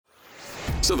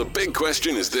So the big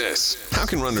question is this: how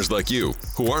can runners like you,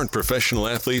 who aren't professional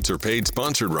athletes or paid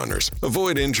sponsored runners,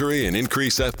 avoid injury and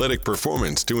increase athletic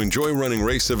performance to enjoy running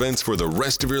race events for the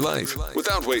rest of your life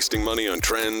without wasting money on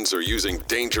trends or using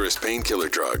dangerous painkiller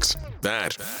drugs?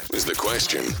 That is the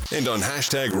question. And on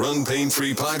hashtag Run Pain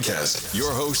Free Podcast,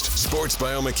 your host, sports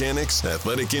biomechanics,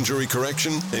 athletic injury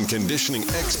correction, and conditioning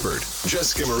expert,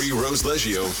 Jessica Marie Rose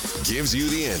Leggio, gives you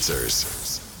the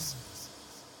answers.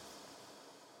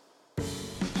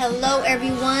 Hello,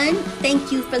 everyone.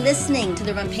 Thank you for listening to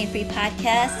the Run Pain Free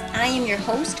Podcast. I am your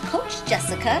host, Coach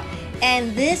Jessica,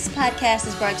 and this podcast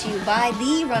is brought to you by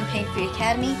the Run Pain Free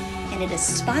Academy, and it is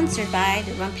sponsored by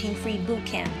the Run Pain Free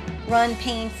Bootcamp.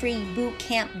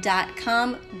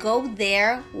 RunPainFreeBootcamp.com. Go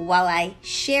there while I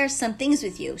share some things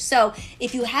with you. So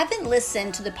if you haven't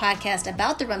listened to the podcast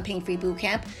about the Run Pain Free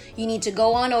Bootcamp, you need to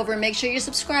go on over and make sure you're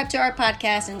subscribed to our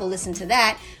podcast and go listen to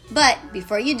that. But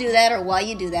before you do that, or while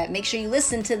you do that, make sure you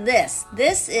listen to this.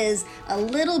 This is a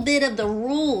little bit of the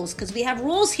rules, because we have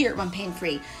rules here at Run Pain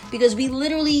Free, because we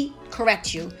literally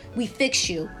correct you, we fix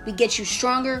you, we get you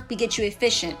stronger, we get you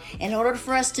efficient. In order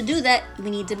for us to do that, we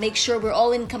need to make sure we're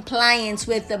all in compliance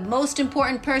with the most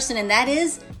important person, and that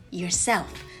is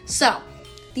yourself. So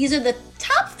these are the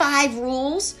top 5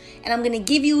 rules, and I'm going to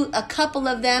give you a couple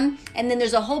of them, and then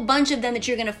there's a whole bunch of them that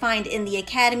you're going to find in the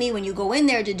academy when you go in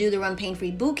there to do the Run Pain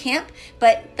Free Bootcamp.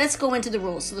 But let's go into the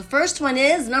rules. So the first one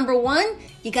is, number 1,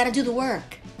 you got to do the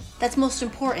work. That's most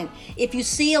important. If you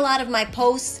see a lot of my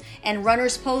posts and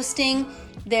runners posting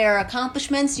their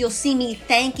accomplishments, you'll see me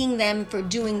thanking them for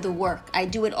doing the work. I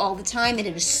do it all the time, and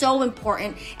it is so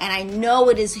important, and I know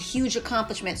it is a huge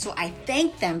accomplishment, so I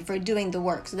thank them for doing the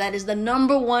work. So that is the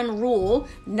number 1 rule,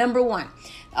 number 1.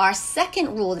 Our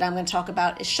second rule that I'm going to talk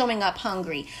about is showing up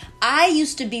hungry. I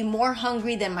used to be more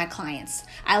hungry than my clients.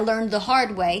 I learned the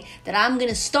hard way that I'm going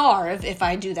to starve if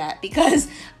I do that, because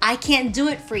I can't do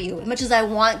it for you. As much as I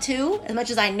want to, as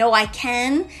much as I know I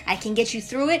can get you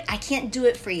through it, I can't do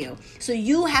it for you. So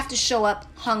you have to show up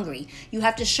hungry. You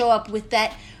have to show up with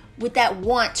that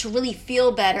want to really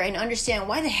feel better and understand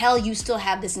why the hell you still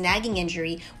have this nagging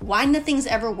injury, why nothing's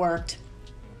ever worked.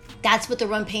 That's what the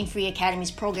Run Pain Free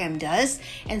Academy's program does.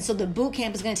 And so the boot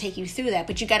camp is going to take you through that.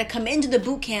 But you got to come into the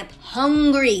boot camp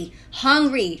hungry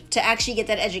to actually get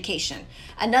that education.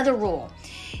 Another rule: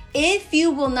 if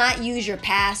you will not use your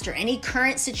past or any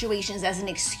current situations as an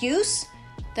excuse,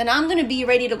 then I'm going to be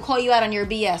ready to call you out on your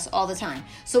BS all the time.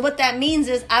 So what that means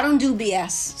is I don't do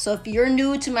BS. So if you're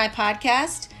new to my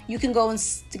podcast, you can go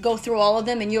through all of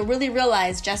them, and you'll really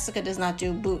realize Jessica does not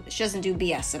do she doesn't do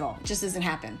BS at all. It just doesn't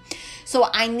happen. So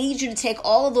I need you to take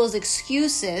all of those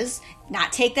excuses,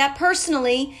 not take that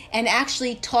personally, and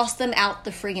actually toss them out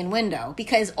the friggin' window,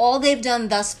 because all they've done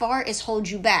thus far is hold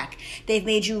you back. They've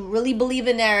made you really believe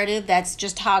a narrative that's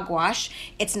just hogwash.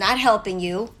 It's not helping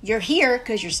you. You're here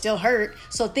because you're still hurt,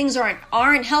 so things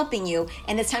aren't helping you,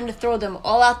 and it's time to throw them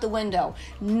all out the window.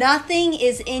 Nothing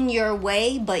is in your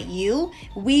way but you.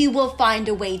 We will find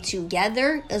a way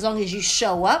together as long as you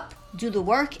show up, do the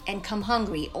work, and come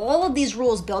hungry. All of these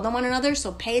rules build on one another,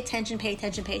 so pay attention.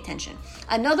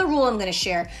 Another rule I'm going to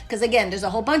share, because again, there's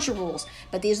a whole bunch of rules,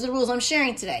 but these are the rules I'm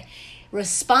sharing today.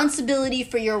 Responsibility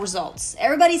for your results.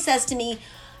 Everybody says to me,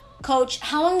 Coach,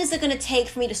 how long is it going to take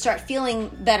for me to start feeling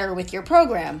better with your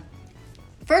program?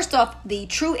 First off, the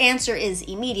true answer is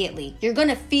immediately. You're going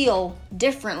to feel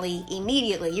differently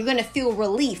immediately. You're going to feel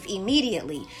relief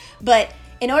immediately. But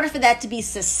in order for that to be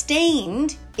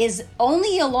sustained is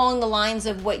only along the lines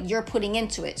of what you're putting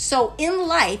into it. So in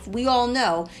life, we all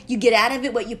know you get out of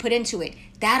it what you put into it.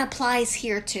 That applies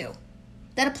here too.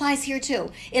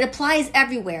 It applies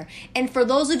everywhere. And for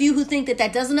those of you who think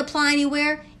that doesn't apply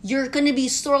anywhere, you're going to be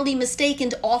sorely mistaken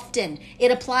often.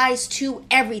 It applies to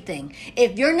everything.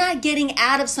 If you're not getting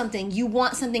out of something you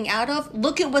want something out of,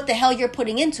 look at what the hell you're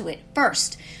putting into it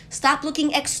first. Stop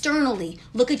looking externally.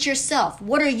 Look at yourself.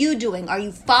 What are you doing? Are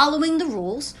you following the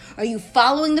rules? Are you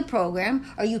following the program?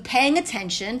 Are you paying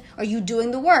attention? Are you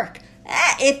doing the work?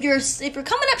 If you're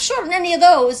coming up short on any of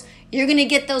those, you're going to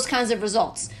get those kinds of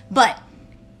results. But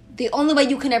the only way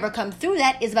you can ever come through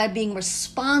that is by being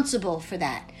responsible for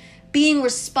that. Being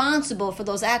responsible for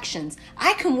those actions.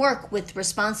 I can work with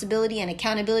responsibility and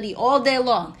accountability all day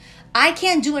long. I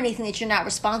can't do anything that you're not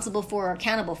responsible for or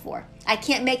accountable for. I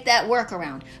can't make that work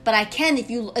around, but I can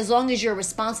as long as you're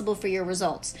responsible for your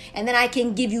results. And then I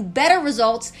can give you better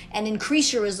results and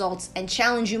increase your results and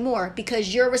challenge you more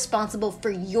because you're responsible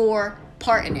for your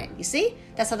part in it. You see?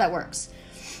 That's how that works.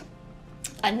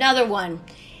 Another one.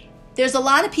 There's a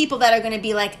lot of people that are going to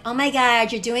be like, oh my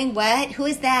God, you're doing what? Who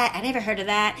is that? I never heard of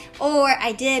that. Or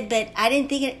I did, but I didn't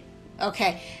think it.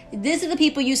 Okay, these are the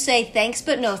people you say thanks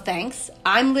but no thanks.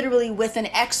 I'm literally with an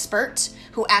expert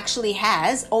who actually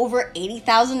has over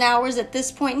 80,000 hours at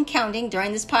this point and counting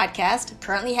during this podcast.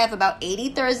 Currently have about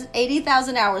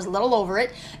 80,000 hours, a little over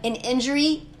it, in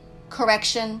injury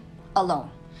correction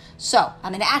alone. So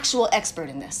I'm an actual expert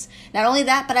in this. Not only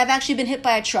that, but I've actually been hit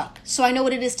by a truck. So I know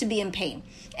what it is to be in pain.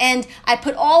 And I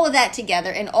put all of that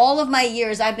together. In all of my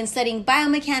years, I've been studying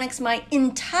biomechanics my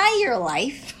entire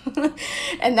life.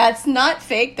 And that's not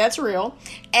fake, that's real.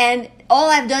 And all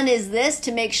I've done is this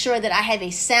to make sure that I have a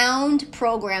sound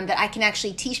program that I can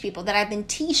actually teach people, that I've been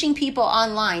teaching people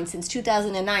online since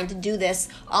 2009 to do this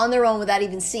on their own without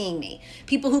even seeing me.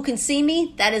 People who can see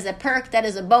me, that is a perk, that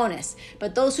is a bonus.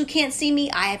 But those who can't see me,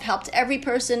 I have helped every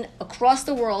person across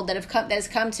the world that has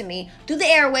come to me through the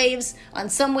airwaves on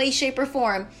some way, shape, or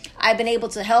form. I've been able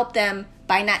to help them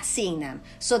by not seeing them.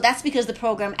 So that's because the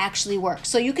program actually works.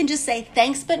 So you can just say,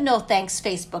 thanks but no thanks,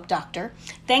 Facebook doctor.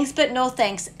 Thanks but no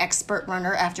thanks, expert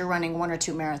runner after running 1 or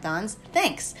 2 marathons.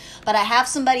 Thanks. But I have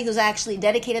somebody who's actually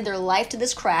dedicated their life to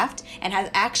this craft and has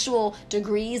actual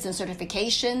degrees and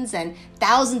certifications and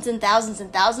thousands and thousands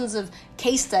and thousands of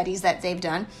case studies that they've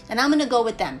done. And I'm going to go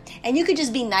with them. And you could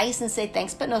just be nice and say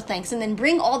thanks but no thanks, and then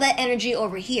bring all that energy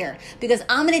over here, because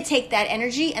I'm going to take that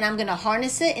energy and I'm going to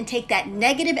harness it and take that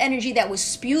negative energy that was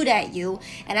spewed at you,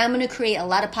 and I'm going to create a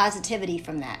lot of positivity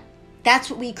from that. That's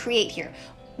what we create here.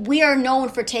 We are known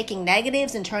for taking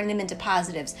negatives and turning them into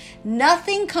positives.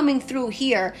 Nothing coming through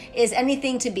here is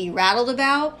anything to be rattled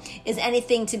about, is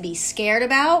anything to be scared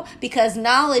about, because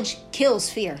knowledge kills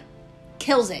fear,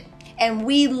 kills it. And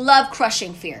we love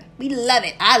crushing fear. We love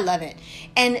it. I love it.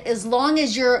 And as long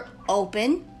as you're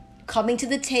open, coming to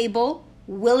the table,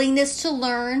 willingness to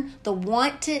learn, the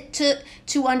want to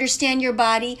understand your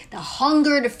body, the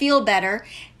hunger to feel better,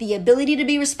 the ability to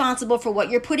be responsible for what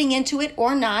you're putting into it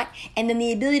or not, and then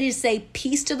the ability to say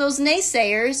peace to those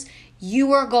naysayers,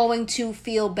 you are going to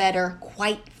feel better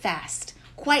quite fast.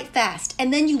 Quite fast.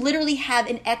 And then you literally have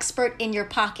an expert in your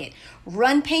pocket.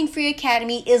 Run Pain Free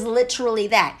Academy is literally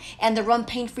that. And the Run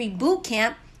Pain Free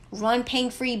Bootcamp,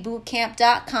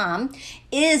 runpainfreebootcamp.com,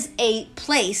 is a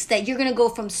place that you're going to go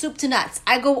from soup to nuts.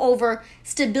 I go over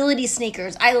stability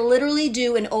sneakers. I literally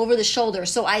do an over the shoulder.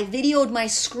 So I videoed my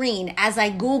screen as I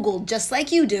Googled, just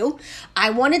like you do.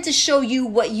 I wanted to show you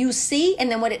what you see and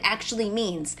then what it actually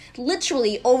means.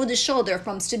 Literally over the shoulder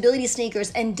from stability sneakers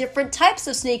and different types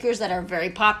of sneakers that are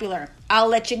very popular. I'll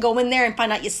let you go in there and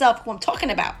find out yourself who I'm talking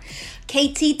about.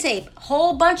 KT tape,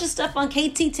 whole bunch of stuff on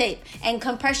KT tape and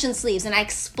compression sleeves. And I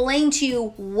explain to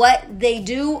you what they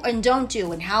do and don't do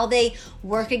and how they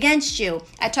work against you.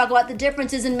 I talk about the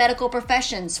differences in medical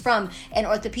professions, from an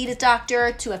orthopedic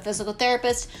doctor to a physical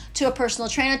therapist to a personal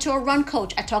trainer to a run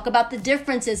coach. I talk about the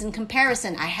differences in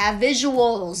comparison. I have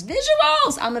visuals.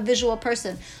 I'm a visual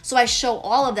person. So I show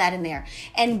all of that in there.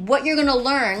 And what you're going to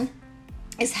learn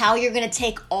is how you're going to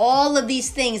take all of these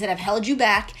things that have held you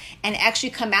back and actually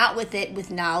come out with it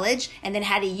with knowledge, and then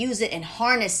how to use it and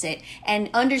harness it and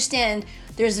understand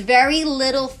there's very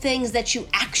little things that you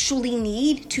actually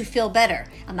need to feel better.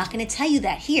 I'm not going to tell you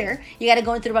that here. You got to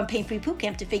go into the Run Pain Free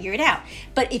Bootcamp to figure it out.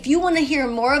 But if you want to hear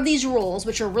more of these rules,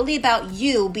 which are really about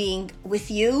you being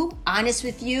with you, honest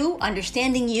with you,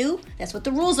 understanding you, that's what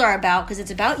the rules are about, because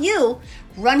it's about you.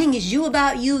 Running is you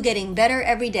about you getting better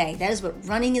every day. That is what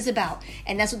running is about.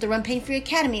 And that's what the Run Pain Free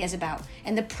Academy is about.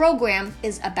 And the program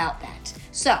is about that.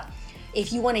 So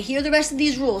if you want to hear the rest of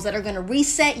these rules that are going to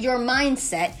reset your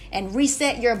mindset and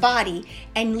reset your body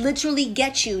and literally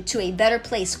get you to a better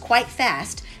place quite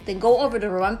fast, then go over to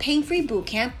Run Pain Free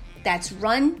Bootcamp. That's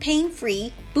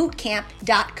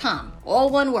runpainfreebootcamp.com. All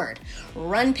one word.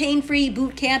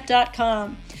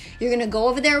 runpainfreebootcamp.com. You're going to go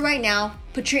over there right now,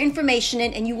 put your information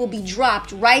in, and you will be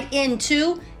dropped right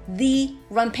into the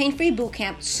Run Pain Free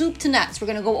Bootcamp, soup to nuts. We're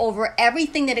going to go over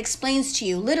everything that explains to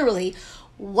you, literally,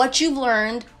 what you've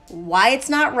learned, why it's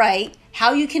not right,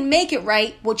 how you can make it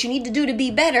right, what you need to do to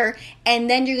be better, and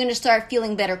then you're going to start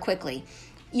feeling better quickly.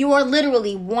 You are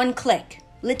literally one click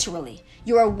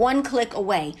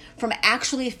away from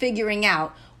actually figuring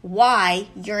out why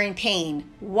you're in pain,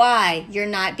 why you're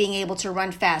not being able to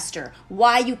run faster,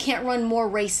 why you can't run more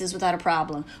races without a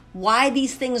problem, why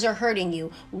these things are hurting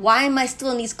you, why am I still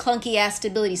in these clunky ass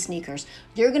stability sneakers.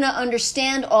 You're going to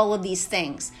understand all of these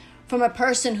things from a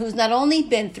person who's not only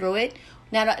been through it,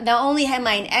 not only am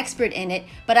I an expert in it,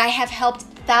 but I have helped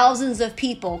thousands of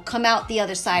people come out the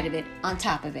other side of it on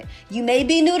top of it. You may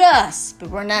be new to us, but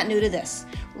we're not new to this.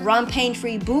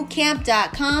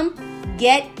 runpainfreebootcamp.com.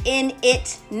 Get in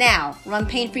it now.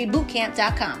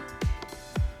 runpainfreebootcamp.com.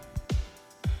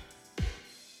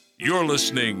 You're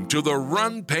listening to the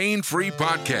Run Pain Free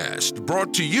podcast,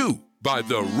 brought to you by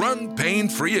the Run Pain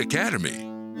Free Academy,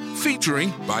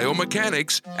 featuring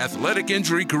biomechanics, athletic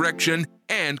injury correction,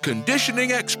 and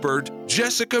conditioning expert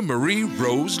Jessica Marie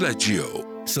Rose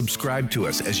Leggio. Subscribe to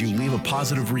us as you leave a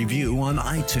positive review on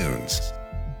iTunes.